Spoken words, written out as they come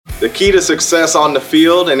The key to success on the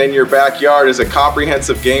field and in your backyard is a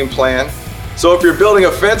comprehensive game plan. So if you're building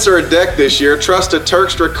a fence or a deck this year, trust a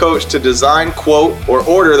Turkstra coach to design, quote, or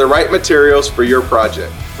order the right materials for your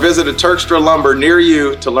project. Visit a Turkstra Lumber near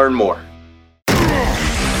you to learn more.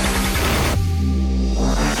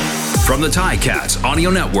 From the Ticats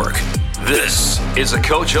Audio Network, this is the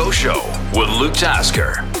Coach O Show with Luke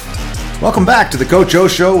Tasker. Welcome back to the Coach O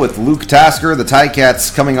Show with Luke Tasker. The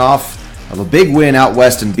Ticats coming off of a big win out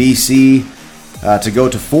west in BC to go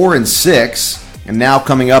to 4-6, and now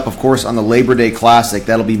coming up, of course, on the Labor Day Classic.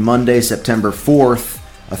 That'll be Monday, September 4th,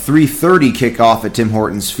 a 3:30 kickoff at Tim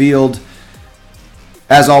Hortons Field.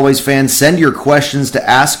 As always, fans, send your questions to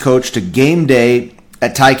Ask Coach to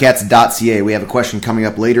gameday@ticats.ca. We have a question coming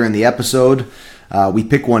up later in the episode. We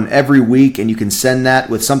pick one every week, and you can send that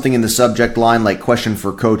with something in the subject line like question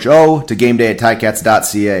for Coach O to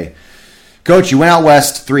gameday@ticats.ca. Coach, you went out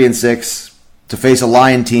west 3-6 to face a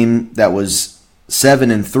Lion team that was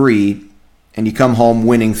 7-3, and you come home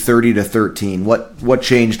winning 30-13. What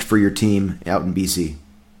changed for your team out in BC?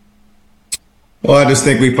 Well, I just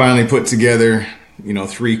think we finally put together,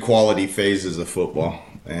 3 quality phases of football.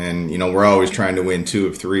 And, we're always trying to win 2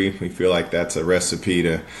 of 3. We feel like that's a recipe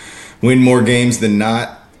to win more games than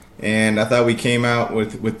not. And I thought we came out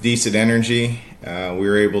with decent energy. We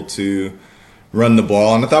were able to run the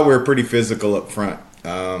ball, and I thought we were pretty physical up front.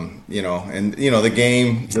 The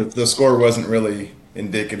game, the score wasn't really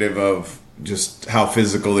indicative of just how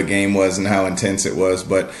physical the game was and how intense it was,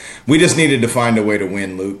 but we just needed to find a way to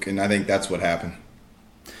win, Luke, and I think that's what happened.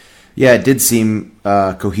 Yeah, it did seem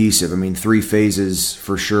cohesive. I mean, 3 phases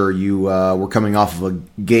for sure. You were coming off of a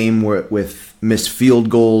game with missed field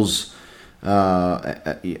goals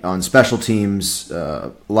on special teams,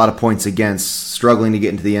 a lot of points against, struggling to get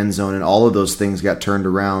into the end zone, and all of those things got turned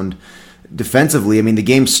around. Defensively, I mean, the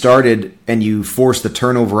game started and you forced the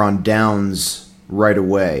turnover on downs right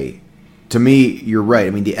away. To me, you're right. I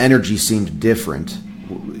mean, the energy seemed different.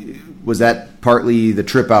 Was that partly the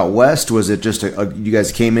trip out west? Was it just you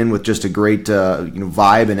guys came in with just a great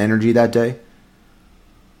vibe and energy that day?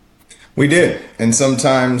 We did, and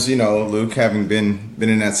sometimes, Luke, having been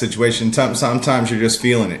in that situation, sometimes you're just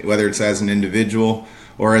feeling it, whether it's as an individual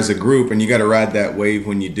or as a group, and you got to ride that wave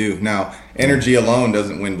when you do. Now, energy alone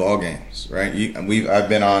doesn't win ball games, right? I've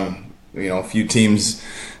been on, a few teams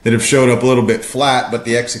that have showed up a little bit flat, but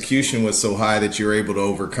the execution was so high that you're able to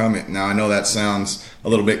overcome it. Now, I know that sounds a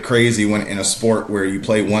little bit crazy when in a sport where you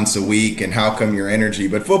play once a week, and how come your energy?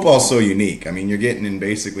 But football's so unique. I mean, you're getting in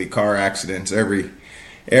basically car accidents every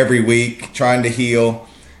week, trying to heal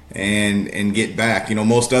and get back.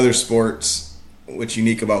 Most other sports, what's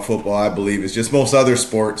unique about football, I believe, is just most other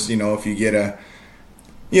sports, if you get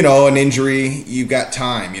an injury, you've got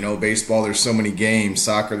time. Baseball, there's so many games.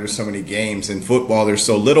 Soccer, there's so many games. And football, there's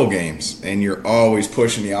so little games. And you're always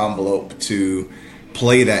pushing the envelope to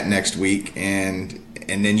play that next week. And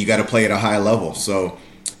then you got to play at a high level. So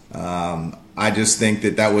I just think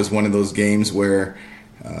that was one of those games where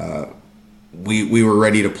we were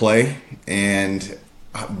ready to play, and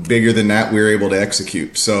bigger than that, we were able to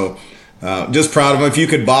execute. So just proud of them. If you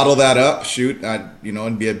could bottle that up,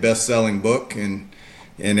 it'd be a best-selling book, and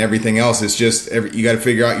everything else. It's just you got to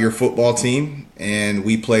figure out your football team, and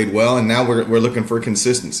we played well, and now we're looking for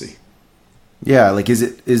consistency. Yeah, like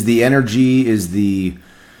is the energy, is the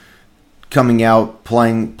coming out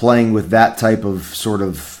playing with that type of sort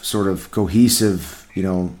of cohesive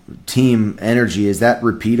team energy, is that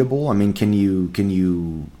repeatable? I mean, can you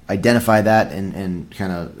identify that and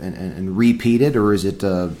kind of and repeat it, or is it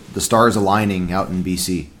the stars aligning out in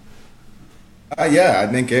BC? I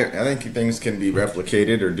think things can be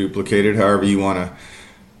replicated or duplicated, however you want to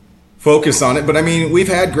focus on it. But I mean, we've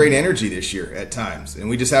had great energy this year at times, and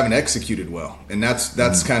we just haven't executed well. And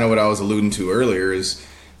that's kind of what I was alluding to earlier. Is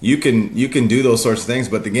you can do those sorts of things,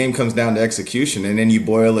 but the game comes down to execution, and then you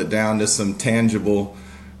boil it down to some tangible,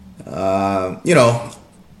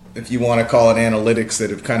 if you want to call it analytics that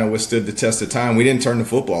have kind of withstood the test of time. We didn't turn the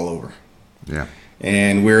football over. Yeah.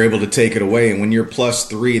 And we were able to take it away. And when you're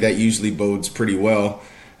 +3, that usually bodes pretty well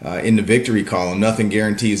in the victory column. Nothing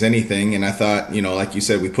guarantees anything. And I thought, like you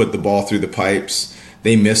said, we put the ball through the pipes.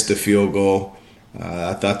 They missed a field goal.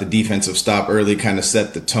 I thought the defensive stop early kind of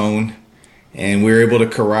set the tone. And we were able to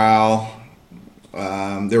corral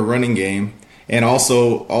their running game. And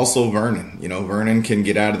also Vernon. Vernon can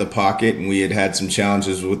get out of the pocket, and we had some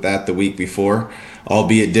challenges with that the week before.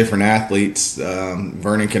 Albeit different athletes,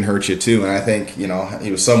 Vernon can hurt you too. And I think,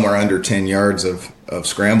 he was somewhere under 10 yards of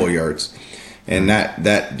scramble yards. And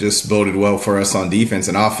that just boded well for us on defense.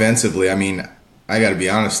 And offensively, I mean, I got to be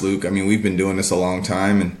honest, Luke, I mean, we've been doing this a long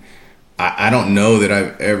time, and I don't know that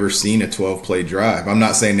I've ever seen a 12-play drive. I'm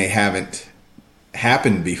not saying they haven't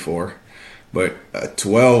happened before, but a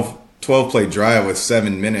 12-play drive with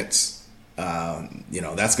 7 minutes,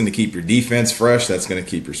 that's going to keep your defense fresh. That's going to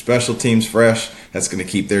keep your special teams fresh. That's going to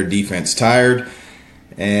keep their defense tired.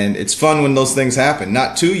 And it's fun when those things happen,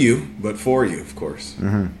 not to you, but for you, of course.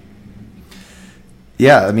 Mm-hmm.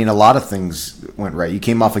 Yeah, I mean, a lot of things went right. You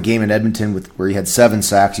came off a game in Edmonton where you had 7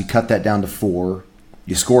 sacks. You cut that down to 4.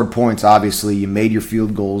 You scored points, obviously. You made your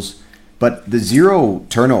field goals. But the 0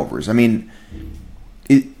 turnovers, I mean,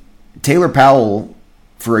 Taylor Powell,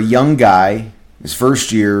 for a young guy, his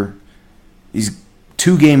first year, he's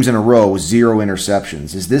 2 games in a row with 0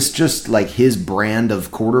 interceptions. Is this just like his brand of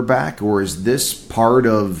quarterback, or is this part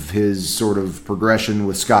of his sort of progression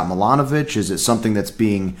with Scott Milanovich? Is it something that's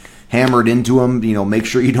being hammered into him, make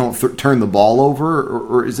sure you don't turn the ball over,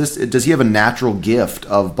 or does he have a natural gift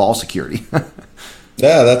of ball security?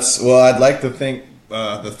 Yeah, I'd like to think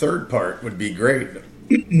the third part would be great.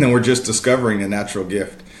 And we're just discovering a natural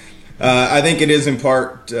gift. I think it is in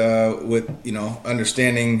part with,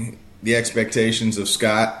 understanding the expectations of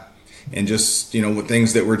Scott and just, with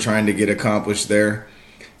things that we're trying to get accomplished there.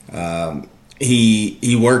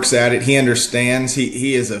 He works at it. He understands.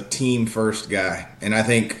 He is a team first guy. And I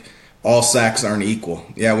think all sacks aren't equal.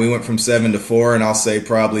 Yeah, we went from 7 to 4, and I'll say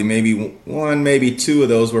probably maybe 1, maybe 2 of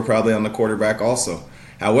those were probably on the quarterback also.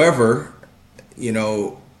 However,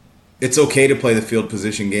 it's okay to play the field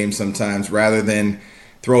position game sometimes rather than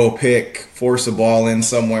throw a pick, force a ball in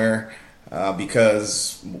somewhere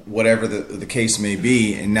because whatever the case may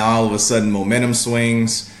be, and now all of a sudden momentum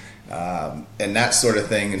swings and that sort of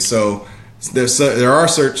thing. And so there are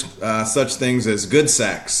such things as good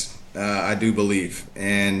sacks, I do believe,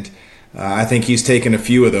 and I think he's taken a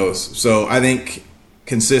few of those. So I think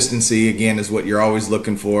consistency again is what you're always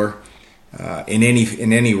looking for in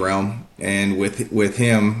any realm, and with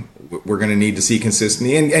him, we're going to need to see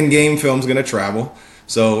consistency, and game film's going to travel.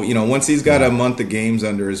 So once he's got a month of games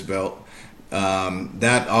under his belt,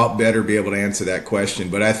 that I'll better be able to answer that question.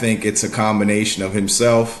 But I think it's a combination of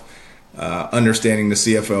himself understanding the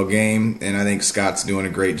CFL game, and I think Scott's doing a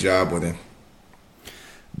great job with him.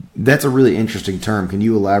 That's a really interesting term. Can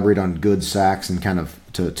you elaborate on good sacks and kind of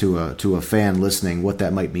to a fan listening what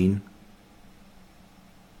that might mean?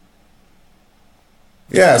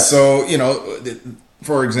 Yeah, so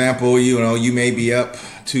for example, you may be up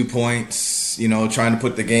 2 points, trying to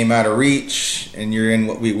put the game out of reach, and you're in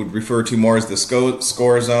what we would refer to more as the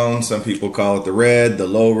score zone. Some people call it the red, the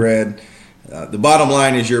low red. The bottom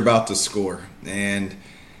line is you're about to score, and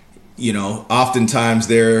oftentimes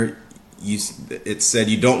it's said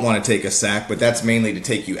you don't want to take a sack, but that's mainly to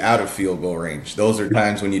take you out of field goal range. Those are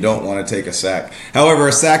times when you don't want to take a sack. However,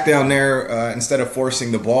 a sack down there, instead of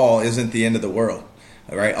forcing the ball, isn't the end of the world.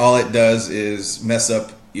 All right, all it does is mess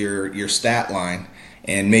up your stat line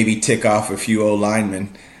and maybe tick off a few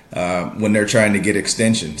O-linemen when they're trying to get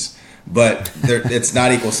extensions. But it's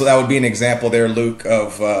not equal. So that would be an example there, Luke,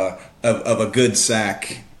 of a good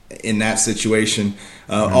sack in that situation.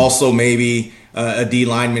 Also, maybe a D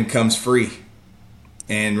lineman comes free,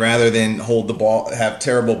 and rather than hold the ball, have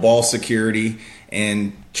terrible ball security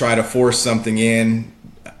and try to force something in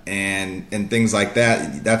and things like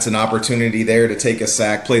that, that's an opportunity there to take a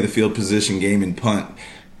sack, play the field position game, and punt.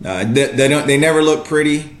 They never look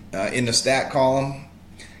pretty in the stat column,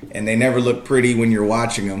 and they never look pretty when you're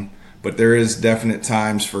watching them, but there is definite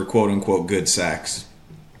times for quote-unquote good sacks.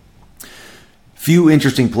 Few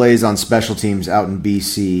interesting plays on special teams out in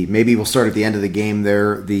BC. Maybe we'll start at the end of the game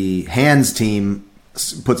there. The hands team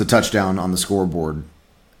puts a touchdown on the scoreboard.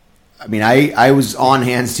 I mean, I was on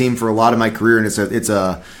hands team for a lot of my career, and it's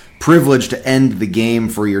a privilege to end the game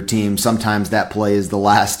for your team. Sometimes that play is the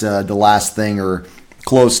last thing or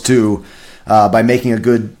close to by making a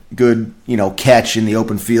good catch in the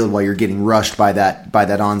open field while you're getting rushed by that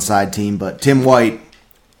onside team. But Tim White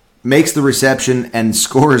makes the reception and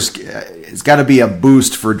scores. It's got to be a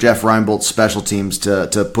boost for Jeff Reinboldt's special teams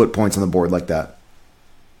to put points on the board like that.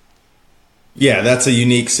 Yeah, that's a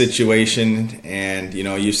unique situation, and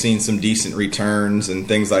you've seen some decent returns and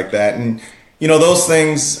things like that, and those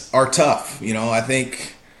things are tough. I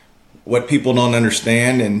think what people don't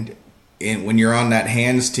understand, and when you're on that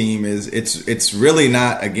hands team, is it's really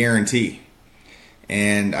not a guarantee.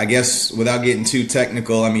 And I guess without getting too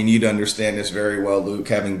technical, I mean, you'd understand this very well, Luke,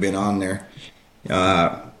 having been on there.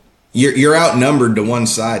 You're outnumbered to one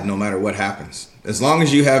side no matter what happens. As long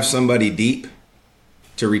as you have somebody deep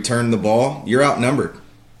to return the ball, you're outnumbered.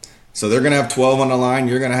 So they're going to have 12 on the line,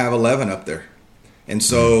 you're going to have 11 up there. And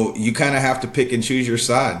so you kind of have to pick and choose your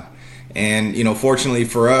side. And, fortunately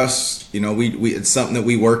for us, we it's something that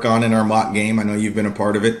we work on in our mock game. I know you've been a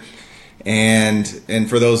part of it. And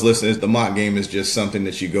for those listeners, the mock game is just something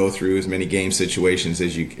that you go through as many game situations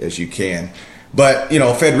as you can. But,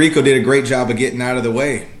 Federico did a great job of getting out of the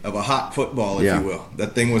way of a hot football, if you will.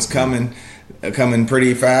 That thing was coming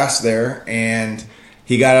pretty fast there, and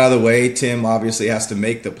he got out of the way. Tim obviously has to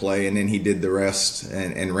make the play, and then he did the rest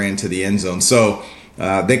and ran to the end zone. So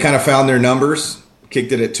they kind of found their numbers,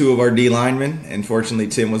 kicked it at 2 of our D linemen, and fortunately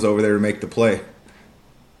Tim was over there to make the play.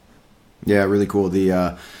 Yeah, really cool.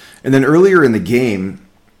 And then earlier in the game,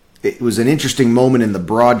 it was an interesting moment in the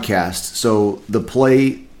broadcast. So the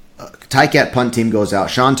play, Ticat punt team goes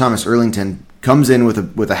out. Sean Thomas Erlington comes in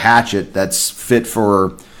with a hatchet that's fit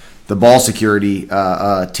for the ball security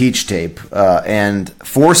teach tape and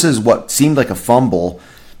forces what seemed like a fumble.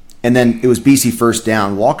 And then it was BC first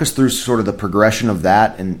down. Walk us through sort of the progression of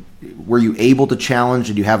that, and were you able to challenge?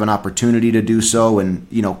 Did you have an opportunity to do so? And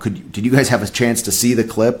did you guys have a chance to see the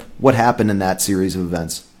clip? What happened in that series of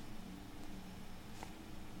events?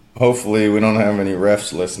 Hopefully we don't have any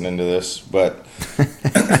refs listening to this, but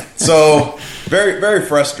so very, very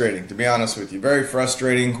frustrating, to be honest with you. Very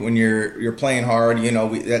frustrating when you're playing hard.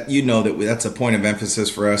 That's a point of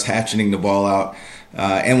emphasis for us, hatcheting the ball out.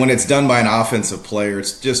 And when it's done by an offensive player,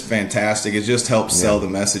 it's just fantastic. It just helps sell the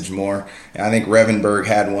message more. I think Revenberg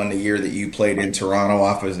had one the year that you played in Toronto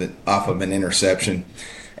off of an interception.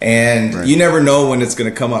 And You never know when it's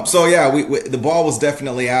going to come up. So, the ball was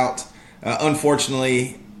definitely out.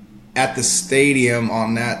 Unfortunately, at the stadium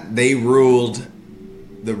on that, the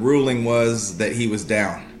ruling was that he was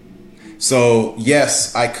down. So,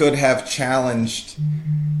 yes, I could have challenged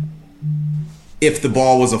if the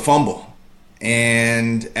ball was a fumble.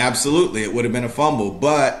 And absolutely, it would have been a fumble.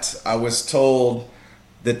 But I was told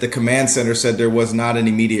that the command center said there was not an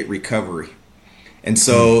immediate recovery. And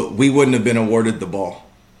so we wouldn't have been awarded the ball.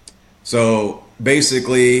 So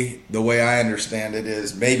basically, the way I understand it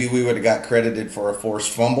is maybe we would have got credited for a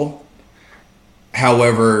forced fumble.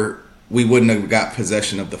 However, we wouldn't have got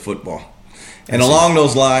possession of the football. And along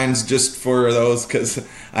those lines, just for those, because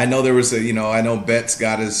I know there was I know Betts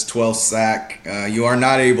got his 12th sack. You are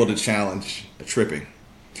not able to challenge a tripping.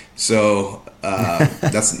 So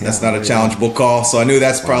that's not a challengeable call. So I knew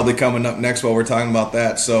that's probably coming up next while we're talking about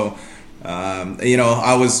that. So,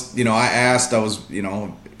 I was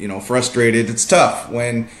frustrated. It's tough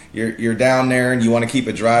when you're down there and you want to keep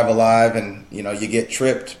a drive alive and, you get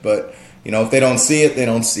tripped. But, if they don't see it, they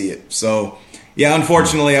don't see it. So,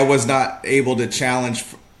 unfortunately, I was not able to challenge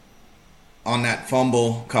on that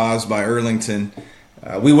fumble caused by Erlington.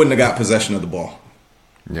 We wouldn't have got possession of the ball.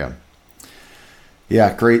 Yeah.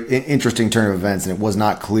 Yeah, great, interesting turn of events, and it was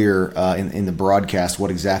not clear in the broadcast what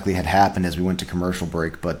exactly had happened as we went to commercial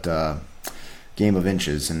break, but game of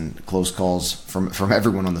inches and close calls from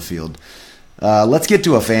everyone on the field. Let's get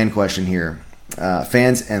to a fan question here.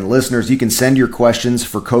 Fans and listeners, you can send your questions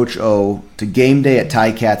for Coach O to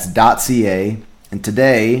gameday@ticats.ca, and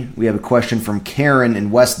today we have a question from Karen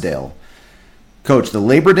in Westdale. Coach, the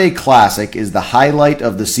Labor Day Classic is the highlight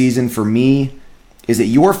of the season for me. Is it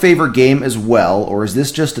your favorite game as well, or is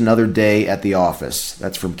this just another day at the office?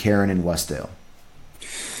 That's from Karen in Westdale.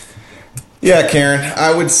 Yeah, Karen,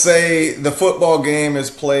 I would say the football game is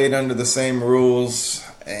played under the same rules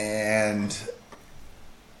and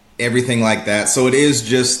everything like that. So it is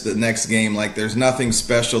just the next game. Like, there's nothing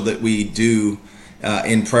special that we do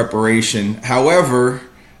in preparation. However,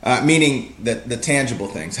 meaning that the tangible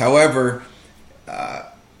things. However,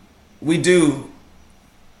 we do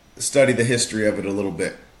study the history of it a little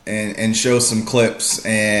bit and show some clips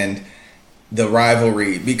and the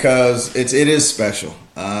rivalry because it is special.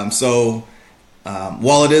 So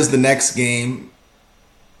while it is the next game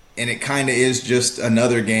and it kind of is just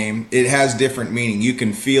another game, it has different meaning. You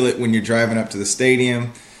can feel it when you're driving up to the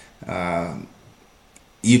stadium.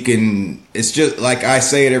 It's just like I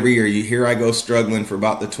say it every year. You hear I go struggling for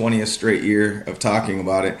about the 20th straight year of talking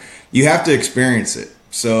about it. You have to experience it.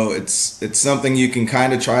 So it's something you can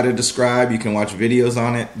kind of try to describe. You can watch videos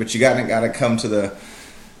on it, but you got to come to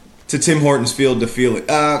Tim Hortons Field to feel it.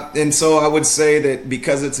 And so I would say that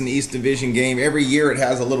because it's an East Division game, every year it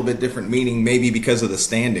has a little bit different meaning, maybe because of the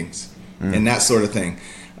standings and that sort of thing.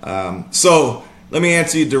 So let me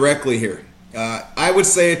answer you directly here. I would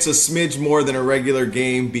say it's a smidge more than a regular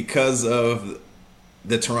game because of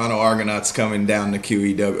the Toronto Argonauts coming down the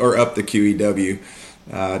QEW or up the QEW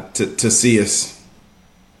to see us.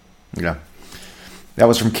 Yeah. That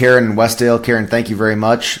was from Karen in Westdale. Karen, thank you very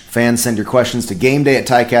much. Fans, send your questions to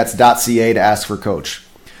gameday@ticats.ca to ask for Coach.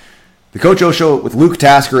 The Coach O Show with Luke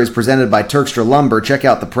Tasker is presented by Turkstra Lumber. Check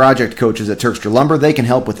out the project coaches at Turkstra Lumber. They can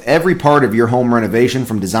help with every part of your home renovation,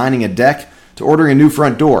 from designing a deck to ordering a new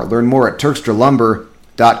front door. Learn more at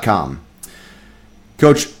TurkstraLumber.com.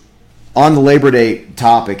 Coach, on the Labor Day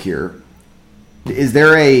topic here, is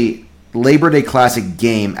there a Labor Day Classic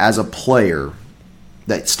game as a player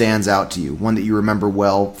that stands out to you? One that you remember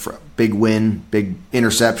well, for big win, big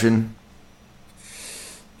interception?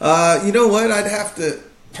 You know what? I'd have to...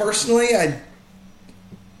 Personally,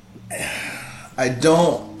 I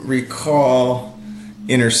don't recall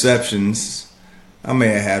interceptions. I may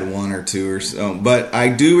have had one or two or so, but I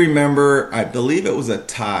do remember, I believe it was a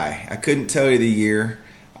tie. I couldn't tell you the year.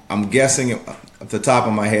 I'm guessing off the top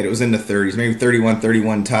of my head, it was in the 30s, maybe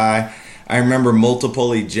 31-31 tie. I remember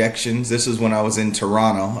multiple ejections. This is when I was in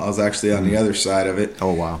Toronto. I was actually on the other side of it.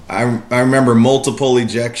 Oh, wow. I remember multiple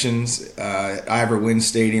ejections at Ivor Wynne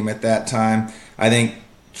Stadium at that time. I think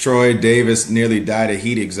Troy Davis nearly died of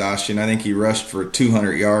heat exhaustion. I think he rushed for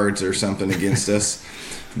 200 yards or something against us.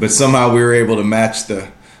 But somehow we were able to match the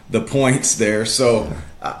points there. So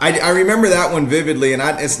I remember that one vividly, and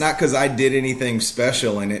it's not because I did anything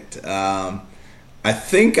special in it. I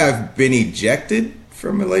think I've been ejected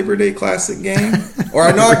from a Labor Day Classic game. Or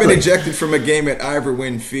I know I've been ejected from a game at Ivor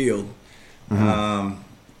Wynne Field. Mm-hmm.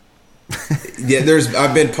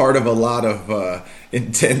 I've been part of a lot of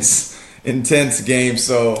intense games.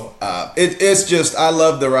 So it's just, I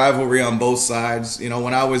love the rivalry on both sides. You know,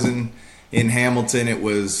 when I was in Hamilton, it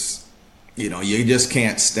was, you know, you just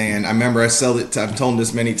can't stand. I remember I've told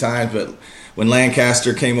this many times, but when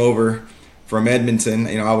Lancaster came over from Edmonton,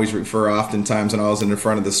 you know, I always refer oftentimes when I was in the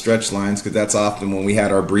front of the stretch lines, because that's often when we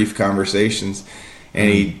had our brief conversations. And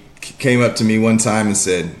he came up to me one time and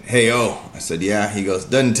said, "Hey, I said, "Yeah." He goes,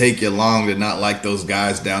 "Doesn't take you long to not like those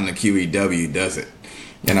guys down the QEW, does it?"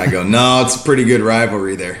 And I go, "No, it's a pretty good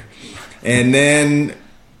rivalry there." And then,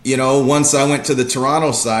 you know, once I went to the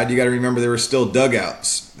Toronto side, you got to remember there were still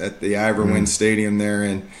dugouts at the Ivor Wynne Stadium there,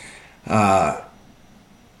 and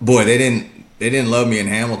boy, they didn't love me in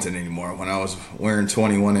Hamilton anymore when I was wearing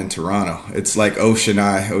 21 in Toronto. It's like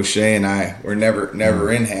O'Shea and I were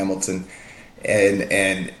never in Hamilton,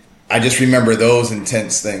 and I just remember those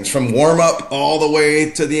intense things from warm up all the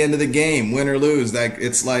way to the end of the game, win or lose. Like,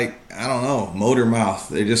 it's like, I don't know, motor mouth.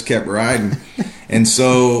 They just kept riding. And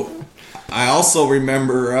so I also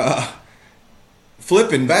remember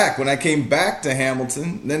flipping back when I came back to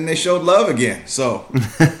Hamilton. Then they showed love again. So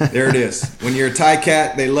there it is. When you're a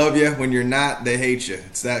Ticat, they love you. When you're not, they hate you.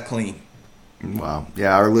 It's that clean. Wow.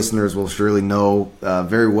 Yeah, our listeners will surely know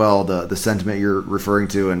very well the sentiment you're referring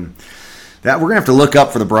to, and that we're gonna have to look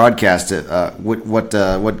up for the broadcast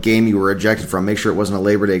what game you were ejected from. Make sure it wasn't a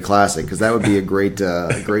Labor Day Classic, because that would be a great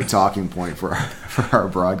talking point for our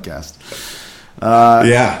broadcast.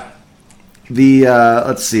 Yeah.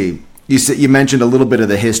 Let's see. You mentioned a little bit of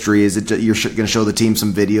the history. Is it you're going to show the team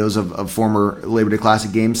some videos of former Labor Day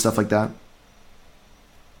Classic games, stuff like that?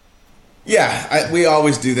 Yeah, we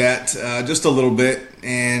always do that, just a little bit,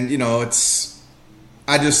 and you know,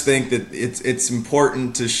 I just think that it's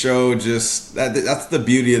important to show just that's the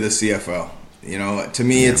beauty of the CFL. You know, to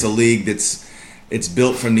me, It's a league it's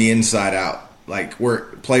built from the inside out. Like, where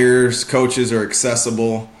players, coaches are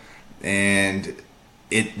accessible, and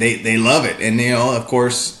they love it. And you know, of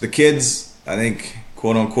course, the kids, I think,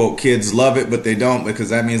 quote unquote, kids love it, but they don't, because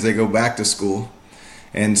that means they go back to school.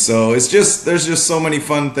 And so there's just so many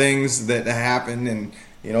fun things that happen, and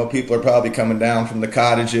you know, people are probably coming down from the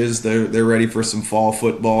cottages. They're ready for some fall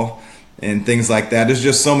football and things like that. There's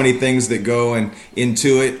just so many things that go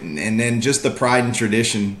into it, and then just the pride and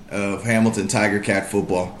tradition of Hamilton Tiger Cat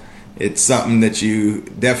football. It's something that you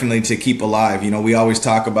definitely to keep alive. You know, we always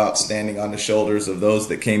talk about standing on the shoulders of those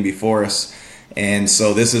that came before us, and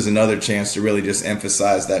so this is another chance to really just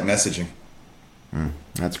emphasize that messaging.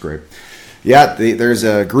 That's great. Yeah, there's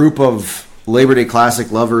a group of Labor Day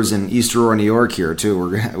Classic lovers in East Aurora, New York here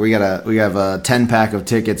too. We have a 10-pack of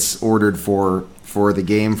tickets ordered for the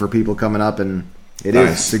game for people coming up, and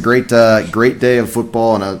it's a great day of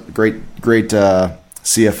football and a great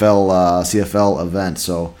CFL event.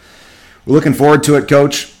 So we're looking forward to it,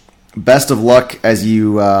 Coach. Best of luck as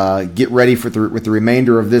you get ready with the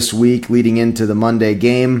remainder of this week leading into the Monday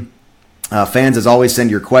game. Fans, as always, send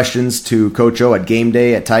your questions to Coach O at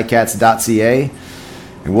gameday@ticats.ca.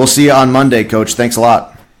 And we'll see you on Monday, Coach. Thanks a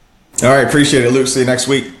lot. All right, appreciate it, Luke. See you next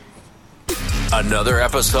week. Another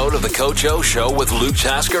episode of the Coach O Show with Luke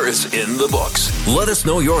Tasker is in the books. Let us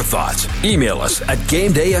know your thoughts. Email us at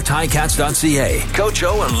gameday@ticats.ca. Coach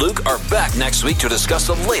O and Luke are back next week to discuss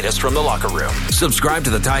the latest from the locker room. Subscribe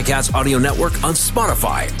to the Ticats Audio Network on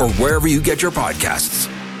Spotify or wherever you get your podcasts.